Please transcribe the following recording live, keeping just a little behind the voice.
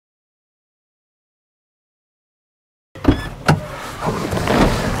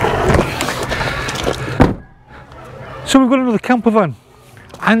So we've got another camper van,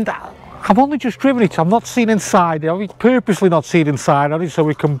 and I've only just driven it. I've not seen inside it. I've purposely not seen inside on it so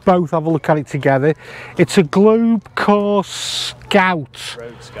we can both have a look at it together. It's a Globecar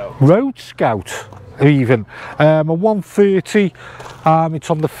Roadscout even. A 130. It's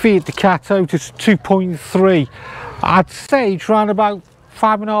on the Fiat Ducato. It's 2.3. I'd say it's around about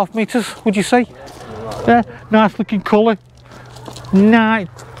 5.5 metres, would you say? Yeah, nice looking colour.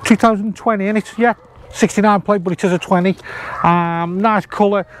 2020 in it, yeah. 69 plate, but it is a 20. Nice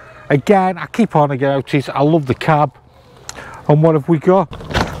colour. Again, I keep on about it. I love the cab. And what have we got?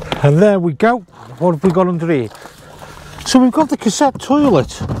 And there we go. What have we got under here? So we've got the cassette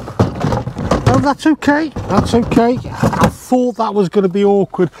toilet. Oh, that's okay. That's okay. I thought that was going to be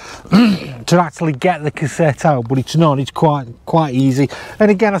awkward to actually get the cassette out, but it's not. It's quite easy.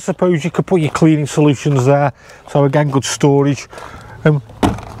 And again, I suppose you could put your cleaning solutions there. So again, good storage.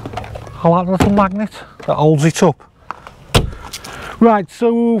 I like the little magnet that holds it up. Right,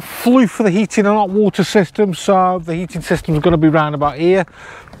 so flue for the heating and hot water system. So the heating system is going to be round about here.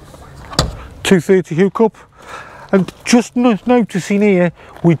 230 hookup. And just noticing here,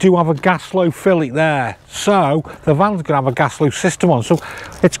 we do have a Gaslow fillet there. So the van's going to have a Gaslow system on. So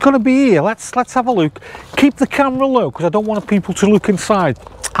it's going to be here. Let's have a look. Keep the camera low because I don't want people to look inside.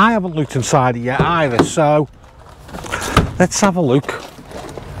 I haven't looked inside it yet either. So let's have a look.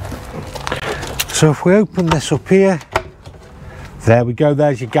 So if we open this up here, there we go,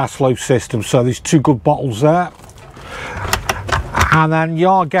 there's your Gaslow system. So there's two good bottles there. And then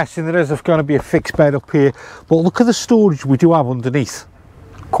you're guessing there is going to be a fixed bed up here. But look at the storage we do have underneath.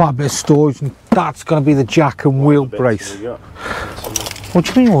 Quite a bit of storage, and that's going to be the jack and wheel brace. What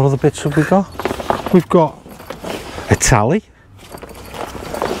do you mean, what other bits have we got? We've got a tally.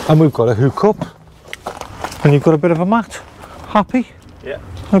 And we've got a hookup. And you've got a bit of a mat. Happy? Yeah.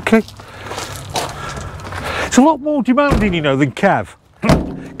 Okay. It's a lot more demanding, you know, than Kev.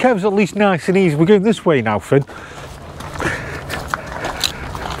 Kev's at least nice and easy. We're going this way now, Finn.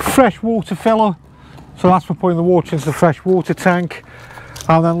 Fresh water filler. So that's for putting the water into the fresh water tank.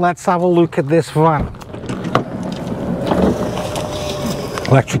 And then let's have a look at this van.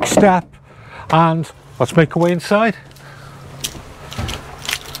 Electric step. And let's make our way inside.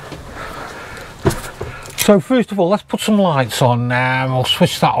 So first of all, let's put some lights on. We'll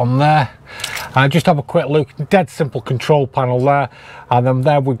switch that on there. Just have a quick look. Dead simple control panel there, and then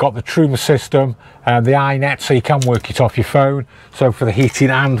there we've got the Truma system, the iNet, so you can work it off your phone, so for the heating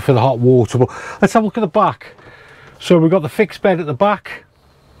and for the hot water. But let's have a look at the back. So we've got the fixed bed at the back,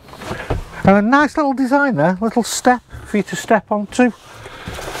 and a nice little design there, little step for you to step onto.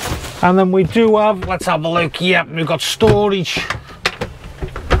 And then we do have, let's have a look. Yep, we've got storage.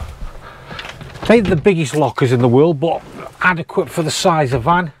 They ain't the biggest lockers in the world, but adequate for the size of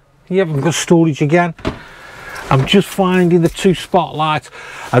van. Yep, we've got storage again. I'm just finding the two spotlights,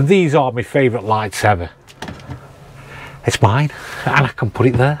 and these are my favourite lights ever. It's mine, and I can put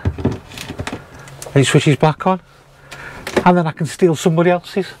it there. And it switches back on, and then I can steal somebody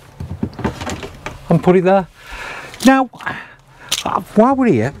else's and put it there. Now, while we're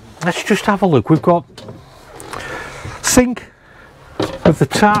here, let's just have a look. We've got sink with the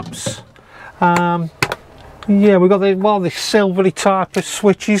taps. Yeah, we've got the silvery type of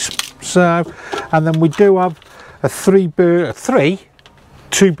switches. So, and then we do have a two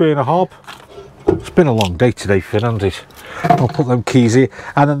burner hob. It's been a long day today, Finn, hasn't it? I'll put them keys here,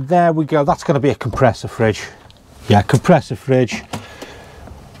 and then there we go. That's going to be a compressor fridge. Yeah, compressor fridge.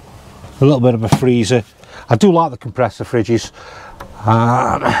 A little bit of a freezer. I do like the compressor fridges.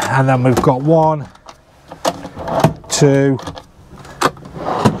 And then we've got 1, 2,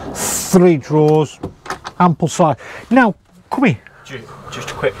 3 drawers. Ample size. Now, come here.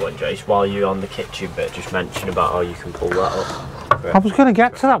 Just a quick one, Jace, while you're on the kitchen bit, just mention about how you can pull that up. Right. I was going to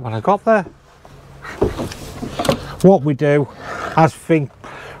get to that when I got there. What we do, as Finn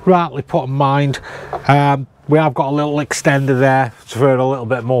rightly put in mind, we have got a little extender there for a little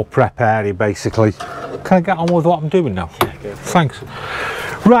bit more prep area, basically. Can I get on with what I'm doing now? Yeah, go for it. Thanks.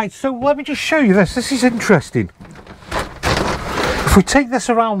 Right, so let me just show you this. This is interesting. If we take this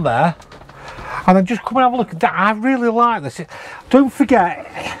around there, and then just come and have a look at that. I really like this. Don't forget,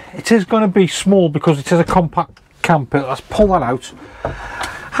 it is going to be small because it is a compact camper. Let's pull that out.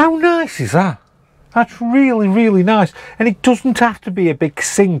 How nice is that? That's really, really nice. And it doesn't have to be a big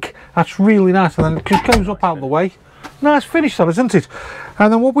sink. That's really nice. And then it just goes up out of the way. Nice finish that, isn't it?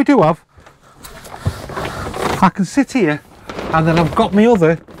 And then what we do have, I can sit here, and then I've got my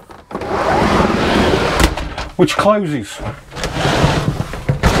other, which closes.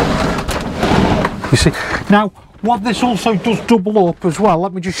 You see, now what this also does double up as well,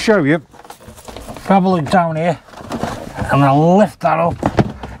 let me just show you. Have a look down here. and I'll lift that up.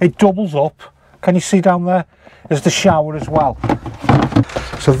 It doubles up. Can you see down there? There's the shower as well.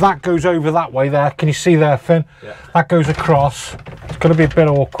 So that goes over that way there. Can you see there, Finn? Yeah. That goes across. It's going to be a bit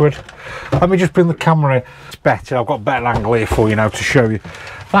awkward. Let me just bring the camera in. It's better. I've got a better angle here for you now to show you.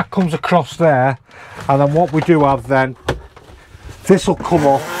 That comes across there, and then what we do have then, this will come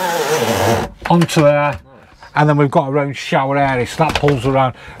up onto there, and then we've got our own shower area, so that pulls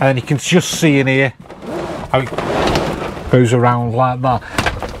around, and then you can just see in here how it goes around like that.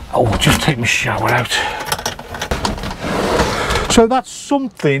 Oh, I'll just take my shower out. So that's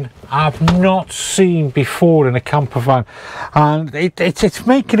something I've not seen before in a camper van, and it's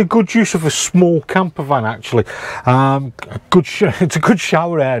making a good use of a small camper van actually. It's a good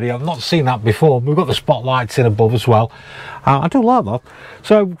shower area. I've not seen that before. We've got the spotlights in above as well. I do like that.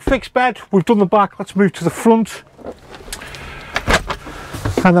 So fixed bed, we've done the back. Let's move to the front.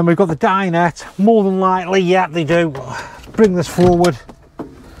 And then we've got the dinette. More than likely, yeah, they do. Bring this forward.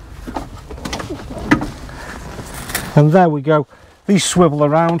 And there we go. These swivel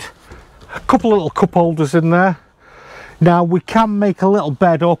around. A couple of little cup holders in there. Now we can make a little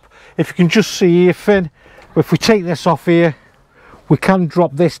bed up. If you can just see here, Finn, if we take this off here, we can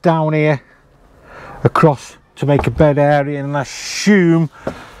drop this down here across to make a bed area, and I assume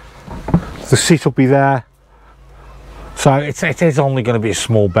the seat will be there. So it is only going to be a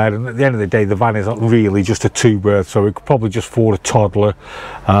small bed, and at the end of the day the van is really just a 2-berth, so it could probably just for a toddler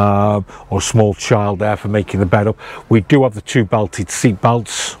or a small child there for making the bed up. We do have the 2 belted seat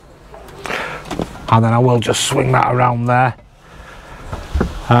belts, and then I will just swing that around there.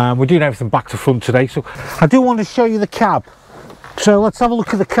 We're doing everything back to front today, so I do want to show you the cab. So let's have a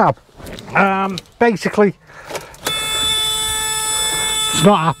look at the cab. Basically it's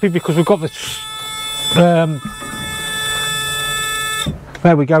not happy because we've got this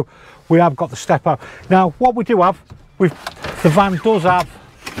there we go, we have got the step out. Now what we do have, the van does have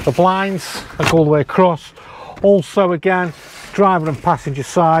the blinds that go all the way across, also again driver and passenger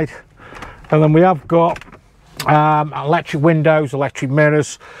side, and then we have got electric windows, electric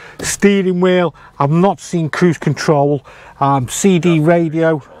mirrors, steering wheel. I've not seen cruise control, CD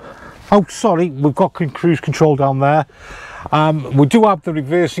radio. Oh sorry, we've got cruise control down there. We do have the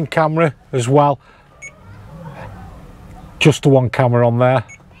reversing camera as well. Just the one camera on there.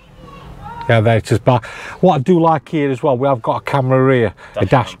 Yeah, there it is back. What I do like here as well, we have got a camera here, a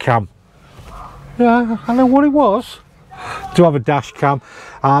dash cam. Yeah, I know what it was. Do have a dash cam,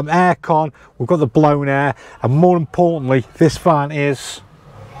 aircon, we've got the blown air, and more importantly, this van is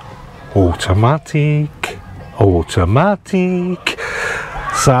automatic.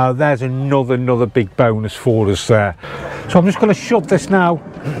 So there's another big bonus for us there. So I'm just going to shut this now.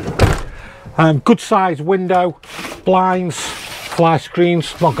 Good size window, blinds, fly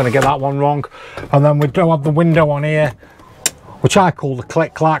screens, not going to get that one wrong. And then we do have the window on here, which I call the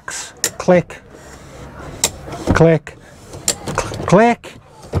click clacks. Click, click, click,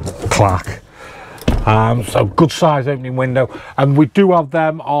 clack. So good size opening window, and we do have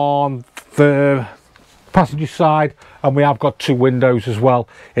them on the passenger side, and we have got 2 windows as well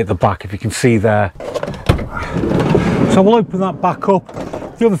at the back, if you can see there. So we'll open that back up.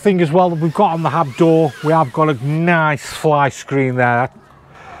 The other thing as well that we've got on the hab door, we have got a nice fly screen there.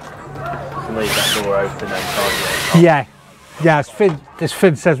 You can leave that door open then, can't you? Yeah, as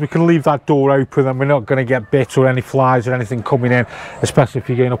Finn says, we can leave that door open and we're not going to get bit or any flies or anything coming in, especially if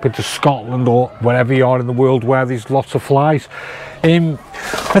you're going up into Scotland or wherever you are in the world where there's lots of flies.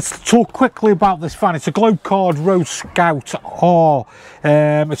 Let's talk quickly about this van. It's a Globecar Roadscout R.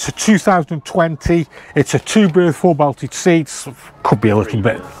 It's a 2020. It's a 2-berth, 4 belted seats. Could be a little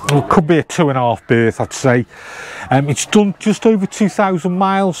bit, well, could be a 2.5 berth, I'd say. It's done just over 2,000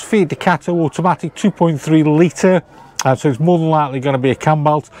 miles. Fiat Ducato automatic, 2.3 litre. So it's more than likely going to be a cam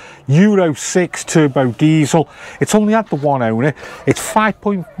belt. Euro 6 turbo diesel. It's only had the one owner. It's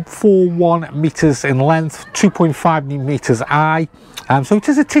 5.41 metres in length, 2.5 metres high. So it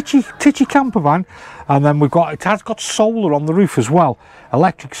is a titchy camper van. And then it has got solar on the roof as well.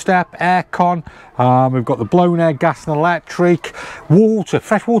 Electric step, aircon. We've got the blown air, gas and electric. Water,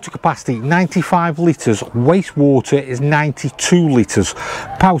 fresh water capacity 95 litres. Wastewater is 92 litres.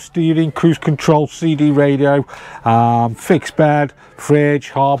 Power steering, cruise control, CD radio, fixed bed, fridge,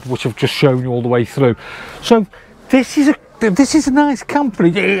 hob, which I've just shown you all the way through. So this is a nice camper.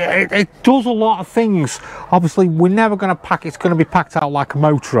 It does a lot of things. Obviously we're never going to pack, it's going to be packed out like a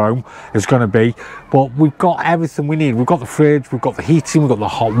motorhome, it's going to be, but we've got everything we need. We've got the fridge, we've got the heating, we've got the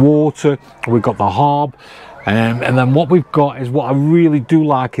hot water, we've got the hob, and then what we've got is, what I really do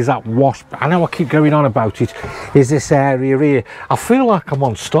like is that wash. I know I keep going on about it, is this area here. I feel like I'm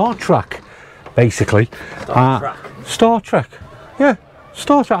on Star Trek basically. Star Trek. Yeah,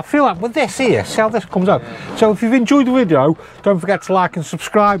 Star Trek. I feel like with this here, see how this comes out. So if you've enjoyed the video, don't forget to like and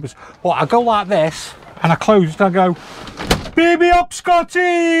subscribe us. Well, I go like this, and I close and I go, beam me up,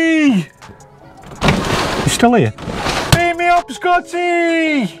 Scotty! You still here? Beam me up,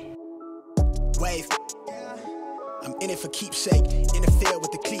 Scotty! Wave. I'm in it for keepsake. In the field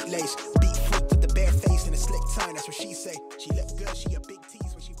with the cleat lace. Beat freak with the bare face and a slick tongue. That's what she say. She look good. She a big tease.